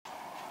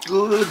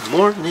Good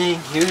morning,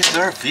 here's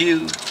our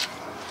view.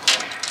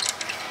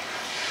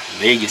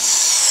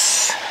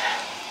 Vegas.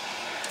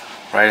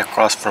 Right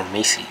across from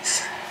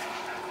Macy's.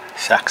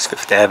 Saks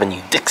Fifth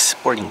Avenue, Dick's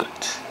Sporting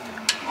Goods.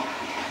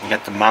 You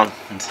got the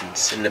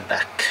mountains in the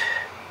back.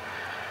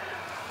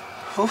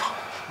 Oh,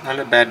 not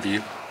a bad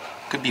view.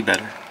 Could be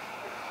better.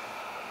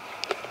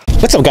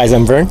 What's up guys,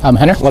 I'm Vern. I'm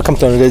Gener. Welcome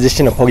to another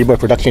edition of Pogiboy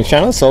Production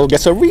Channel. So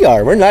guess where we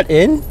are? We're not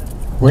in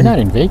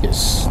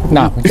Vegas.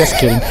 No, just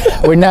kidding.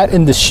 We're not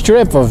in the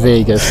strip of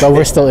Vegas, but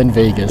we're still in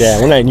Vegas. Yeah,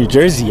 we're not in New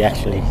Jersey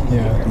actually.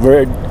 Yeah.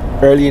 We're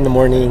early in the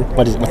morning.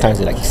 What time is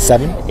it? Like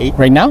 7, 8?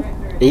 Right now?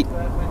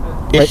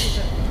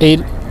 8-ish?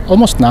 8,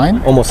 almost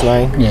 9. Almost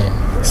 9.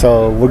 Yeah.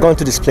 So we're going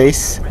to this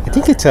place. I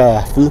think it's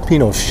a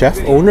Filipino chef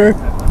owner.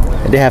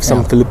 And they have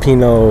some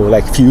Filipino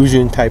like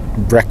fusion type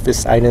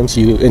breakfast items.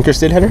 You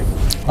interested, Gener?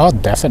 Oh,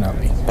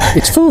 definitely.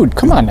 It's food.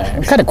 Come on now.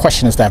 What kind of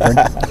question is that, Vern?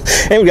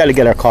 And we got to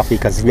get our coffee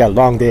because we got a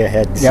long day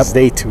ahead. This is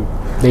day 2.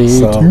 Day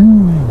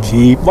 2.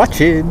 Keep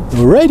watching.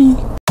 Ready.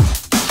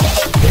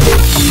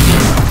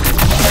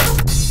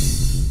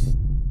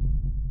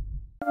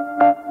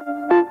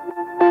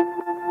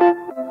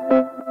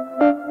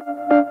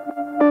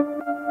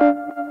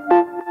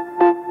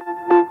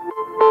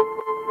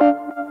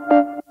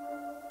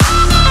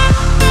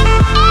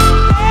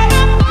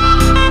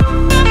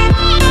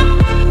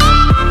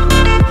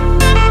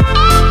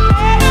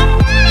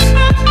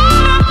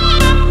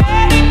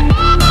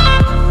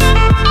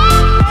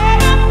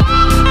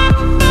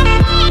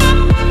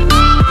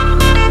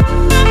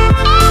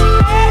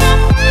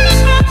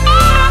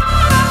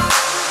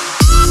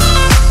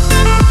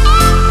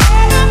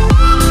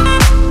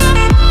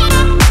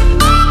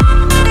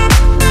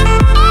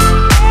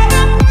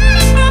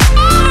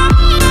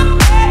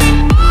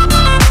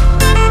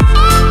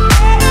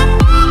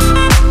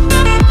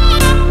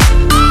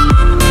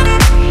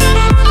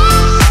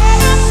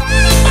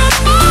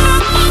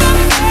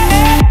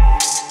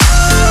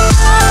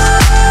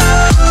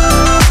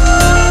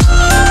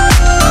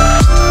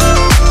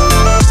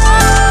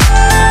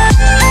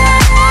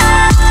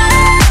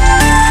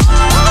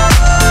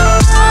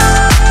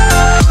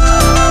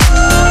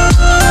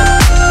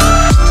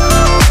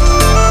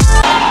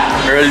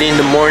 Early in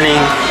the morning,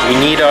 we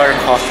need our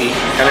coffee.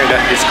 Gener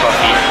got his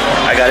coffee.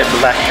 I got it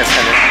black as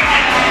Gener.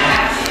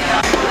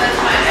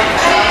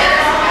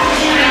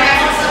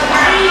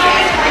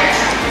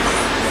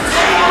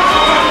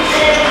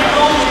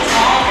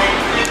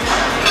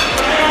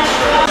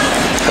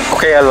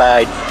 Okay, I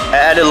lied. I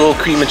added a little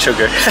cream and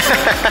sugar.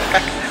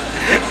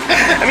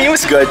 I mean, it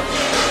was good,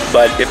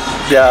 but if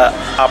the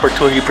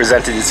opportunity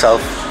presented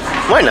itself,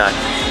 why not?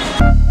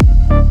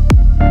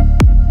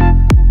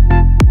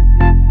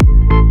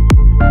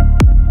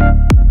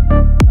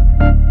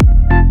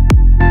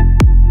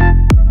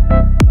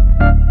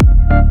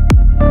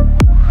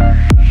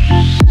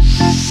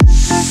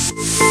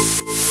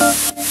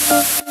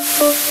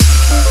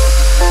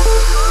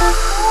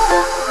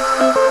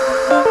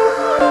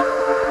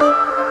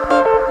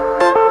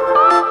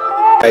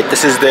 Right,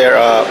 this is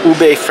their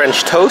ube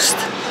French toast.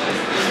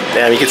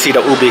 And you can see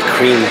the ube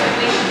cream.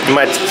 You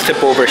might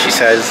tip over, she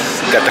says.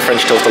 Got the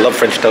French toast. I love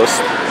French toast.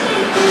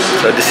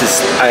 So this is,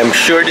 I am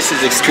sure this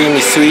is extremely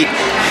sweet.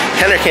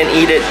 Gener can't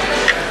eat it,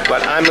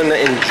 but I'm gonna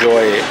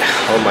enjoy it.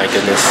 Oh my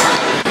goodness.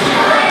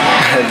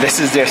 This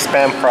is their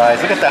Spam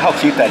fries. Look at that, how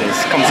cute that is.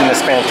 Comes in a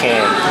Spam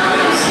can.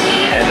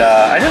 And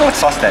I don't know what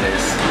sauce that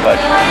is, but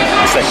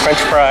it's like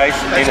French fries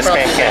in a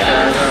Spam can.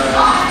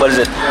 What is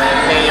it?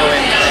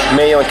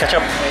 Mayo and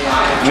ketchup?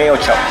 Mayo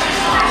chop.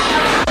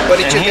 What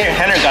did and you here,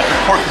 get? Gener got the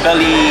pork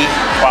belly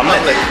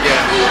omelette.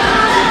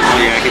 Yeah.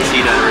 Oh yeah, I can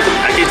see that.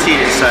 I can see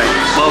it inside.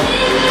 Well,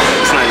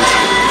 it's not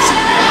inside.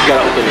 You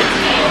gotta open it,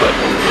 but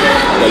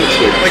that looks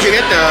good. What'd you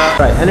get?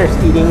 Right, Gener's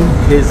eating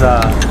his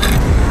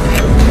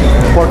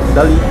pork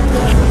belly.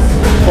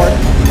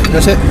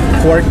 That's it.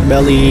 Pork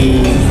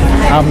belly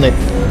omelet.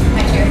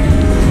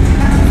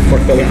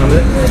 Pork belly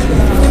omelet.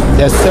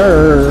 Yes,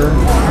 sir.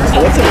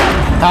 So what's in it?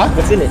 Huh?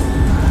 What's in it?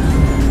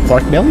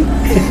 Pork belly?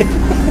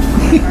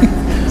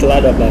 It's a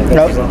lot of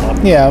veggies on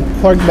top. Yeah,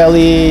 pork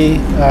belly.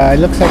 It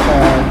looks like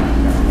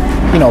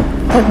you know,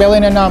 pork belly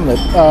and an omelet.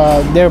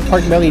 Their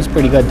pork belly is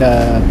pretty good.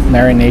 The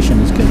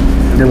marination is good.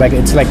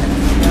 It's like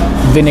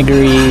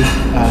vinegary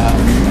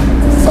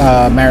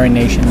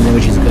marination,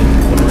 which is good.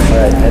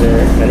 Alright,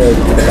 Gener already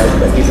took a bite,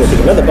 but he's gonna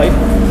take another bite.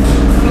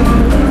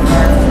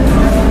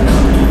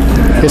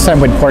 This time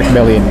with pork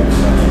belly in it.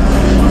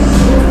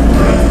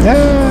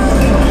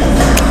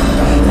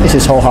 This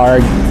is so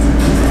hard.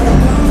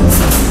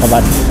 Hold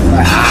on.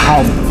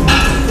 Ow.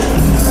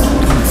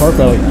 Pork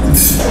belly.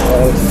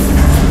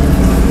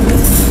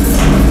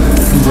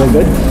 Real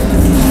good?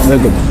 Real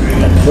good.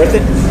 Worth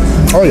it?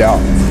 Oh yeah.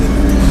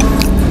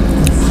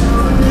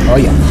 Oh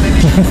yeah.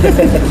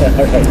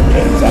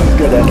 Alright, sounds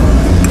good then.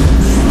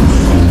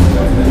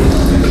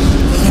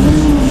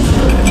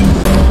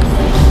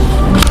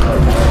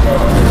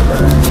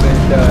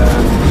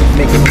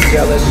 Making me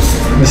jealous.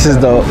 This is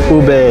the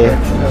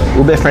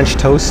ube French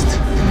toast.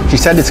 She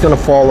said it's gonna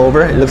fall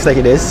over. It looks like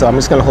it is, so I'm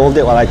just gonna hold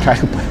it while I try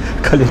to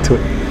cut into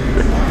it.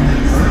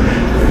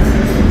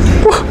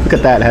 Whew, look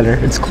at that, Heather.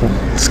 It's cool.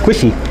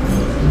 Squishy.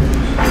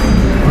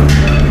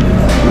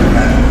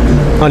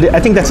 Oh, I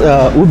think that's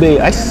ube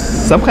ice,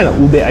 some kind of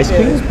ube ice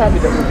cream. It's probably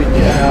the ube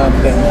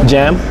thing.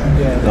 Jam?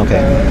 Yeah.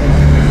 Okay.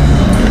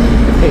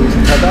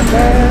 How about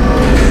that?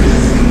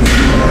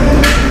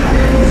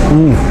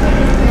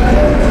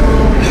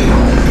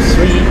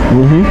 Sweet.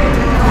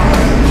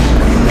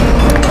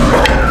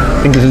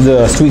 I think this is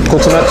the sweet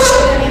coconut.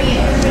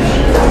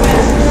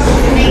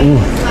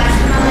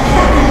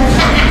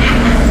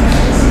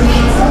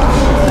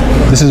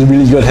 This is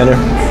really good, Henner.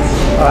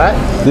 What?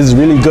 This is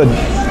really good.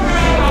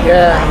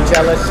 Yeah, I'm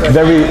jealous.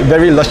 Very,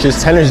 very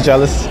luscious. Henner's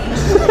jealous.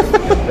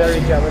 Very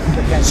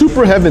jealous.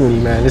 Super heavenly,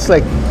 man. It's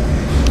like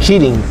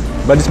cheating,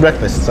 but it's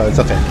breakfast, so it's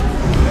okay.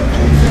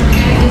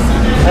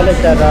 I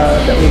like that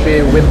the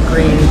ube whipped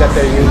cream that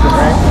they're using,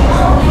 right?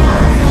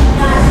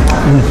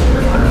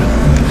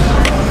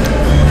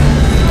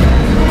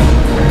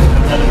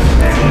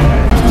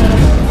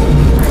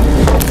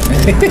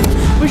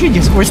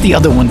 Where's the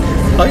other one?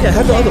 Oh yeah,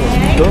 have the other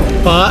one. Go.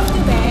 Pa.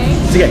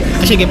 Sige.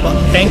 Sige po.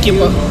 Thank you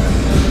po.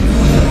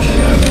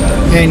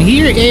 And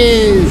here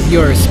is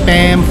your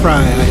spam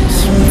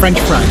fries, French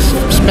fries.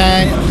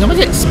 No, what's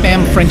it?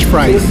 Spam French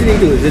fries. What do they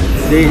do? Is it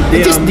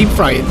they Just deep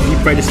fry it. deep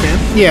fry the spam?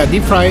 Yeah,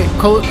 deep fry it.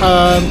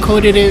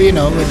 Coated it, you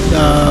know, with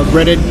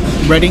breading,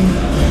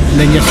 and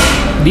then just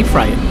deep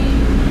fry it.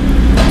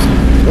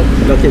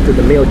 Got into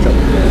the mayo chop.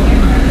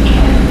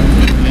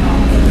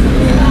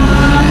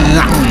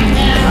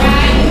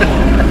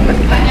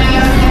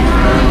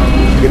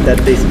 Get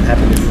that taste of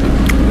happiness.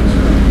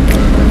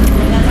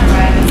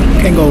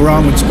 Can't go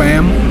wrong with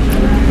spam.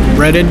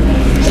 Breaded,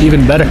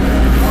 even better.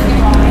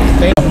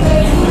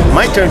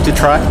 My turn to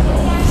try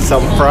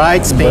some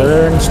fried spam.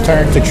 Vern's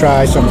turn to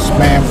try some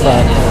spam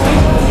fry.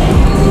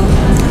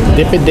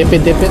 Dip it, dip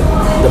it, dip it.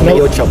 The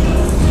mayo chop.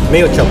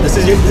 Mayo chop.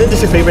 Isn't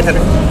this your favorite,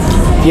 Heather?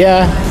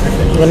 Yeah,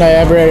 when I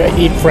ever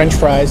eat French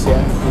fries,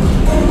 yeah.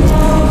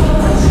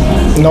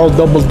 No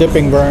double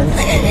dipping, Vern.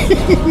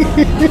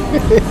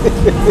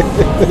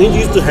 Didn't you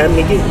used to hand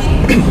make it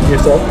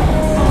yourself?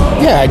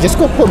 Yeah, I just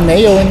go put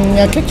mayo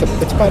and ketchup.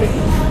 That's about it.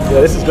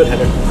 Yeah, this is good,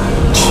 Heather.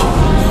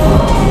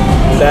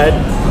 Bad,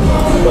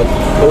 but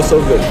oh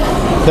so good.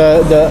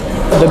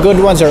 The good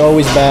ones are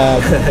always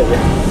bad.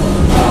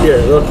 Yeah. Here,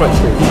 a little crunch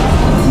for you.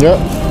 Yep.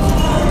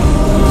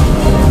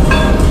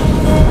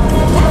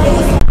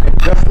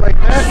 Just like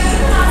that,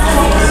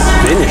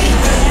 finished.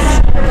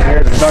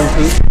 Here's the done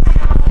too.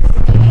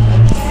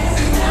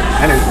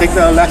 And then take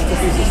the last 2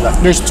 pieces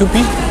left. There's 2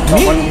 pieces.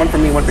 One for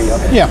me, one for you.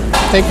 Okay. Yeah,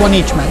 take one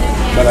each, man.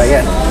 But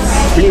yeah,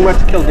 pretty much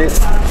killed it.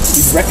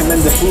 You'd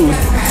recommend the food.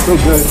 So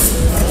good.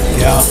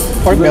 Yeah.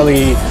 Pork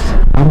belly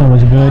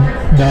was good.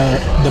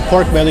 The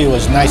pork belly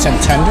was nice and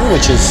tender,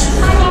 which is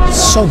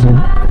so good.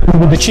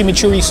 With the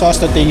chimichurri sauce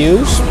that they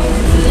use,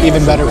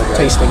 even better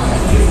tasting.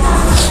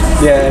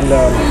 Yeah, and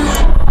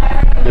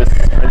this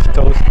French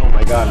toast, oh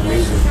my god,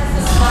 amazing.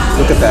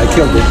 Look at that, I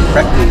killed it.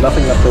 Practically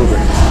nothing left over.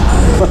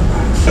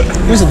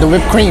 This is the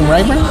whipped cream,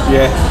 right, bro?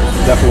 Yeah,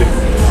 definitely.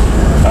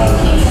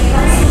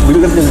 We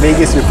lived in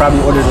Vegas, we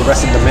probably ordered the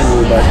rest of the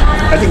menu, but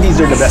I think these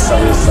are the best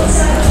sellers. So.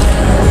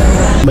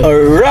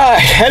 Alright,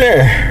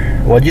 Henner,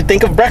 what do you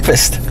think of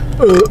breakfast?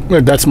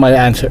 That's my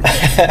answer.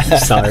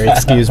 Sorry,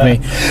 excuse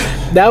me.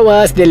 That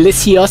was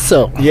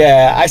delicioso.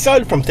 Yeah, I saw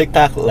it from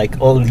TikTok, like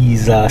all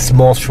these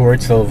small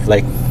shorts of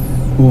like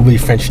ube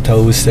French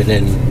toast and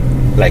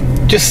then like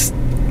just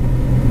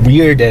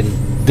weird and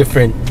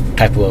different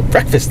type of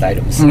breakfast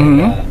items.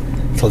 And,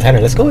 told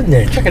Henner, let's go in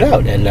there, check it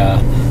out, and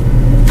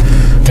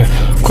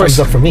of course,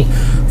 up for me.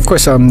 Of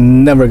course, I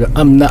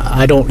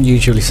don't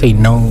usually say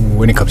no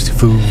when it comes to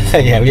food.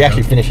 Yeah, we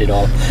actually finished it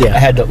all. Yeah. I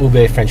had the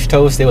ube French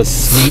toast. It was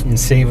sweet and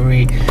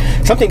savory,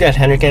 something that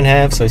Henner can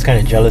have. So he's kind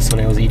of jealous when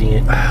I was eating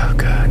it. Oh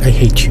God, I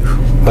hate you.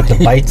 But the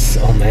bites,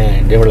 oh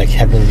man, they were like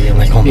heavenly. I'm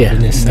like, oh my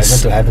goodness, I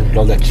went to heaven with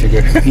all that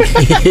sugar.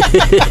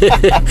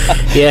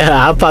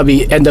 Yeah, I'll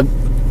probably end up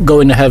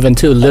going to heaven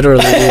too,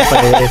 literally, if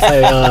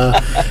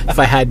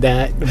I had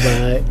that.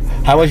 But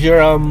how was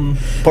your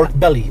pork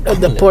belly?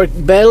 The pork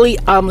belly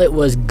omelet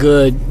was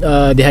good.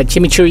 They had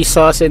chimichurri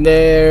sauce in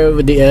there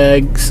with the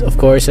eggs, of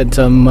course, and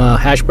some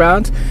hash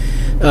browns.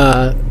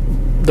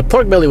 The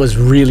pork belly was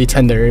really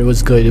tender. It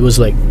was good. It was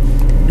like,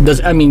 it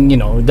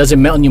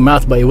doesn't melt in your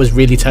mouth, but it was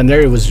really tender.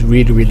 It was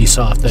really, really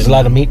soft. There's a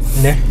lot of meat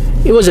in there?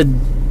 It was a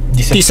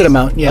decent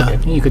amount, yeah.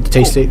 Okay. You could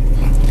taste it.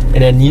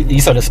 And then you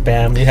saw the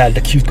spam. You had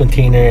the cute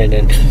container, and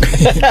then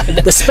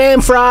the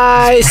spam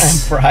fries.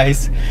 Spam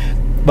fries.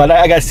 But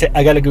I gotta say,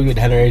 I gotta agree with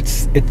Henner.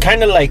 It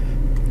kind of like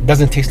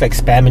doesn't taste like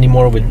spam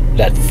anymore with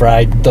that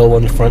fried dough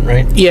on the front,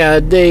 right?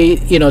 Yeah, there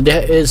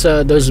is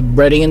there's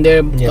breading in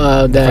there.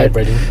 Yeah, that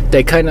fried breading.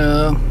 They kind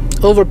of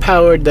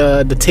overpowered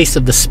the taste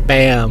of the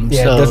spam.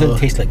 Yeah, so it doesn't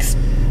taste like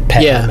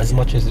spam as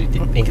much as you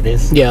think it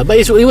is. Yeah, but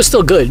it was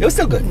still good. It was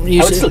still good.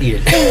 I would still eat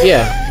it.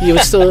 Yeah, you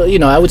would still,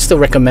 I would still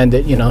recommend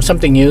it.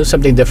 Something new,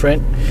 something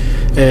different,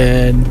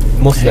 and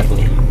most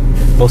definitely,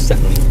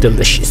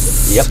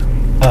 delicious. Yep.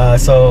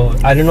 So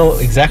I don't know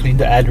exactly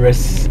the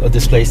address of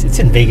this place. It's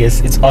in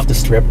Vegas. It's off the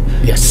strip.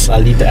 Yes.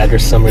 I'll leave the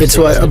address somewhere. It's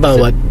about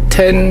what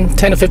 10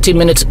 to 15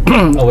 minutes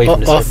away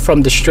from off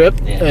from the strip.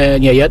 Yeah.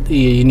 And yeah,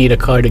 you need a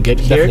car to get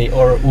here. Definitely,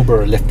 or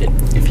Uber or Lyft it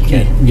if you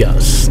can.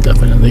 Yes,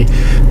 definitely.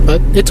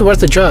 But it's worth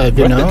the drive,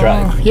 you know. Worth the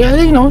drive. Yeah,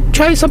 you know,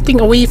 try something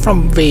away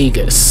from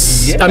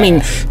Vegas. Yeah. I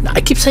mean,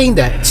 I keep saying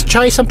that.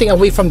 Try something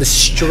away from the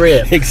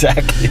strip.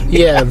 Exactly.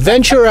 Yeah,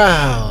 venture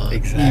out.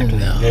 Exactly. You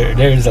know.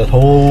 There's a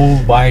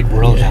whole wide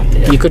world out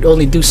there. You could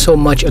only do so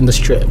much on the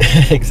strip.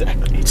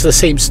 Exactly. It's the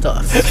same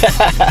stuff.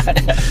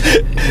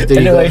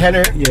 Anyway,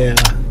 Henner, Yeah.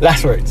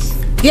 last words.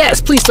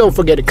 Yes, please don't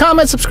forget to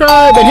comment,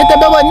 subscribe, and hit that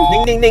bell button.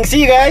 Ding, ding, ding.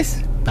 See you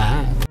guys.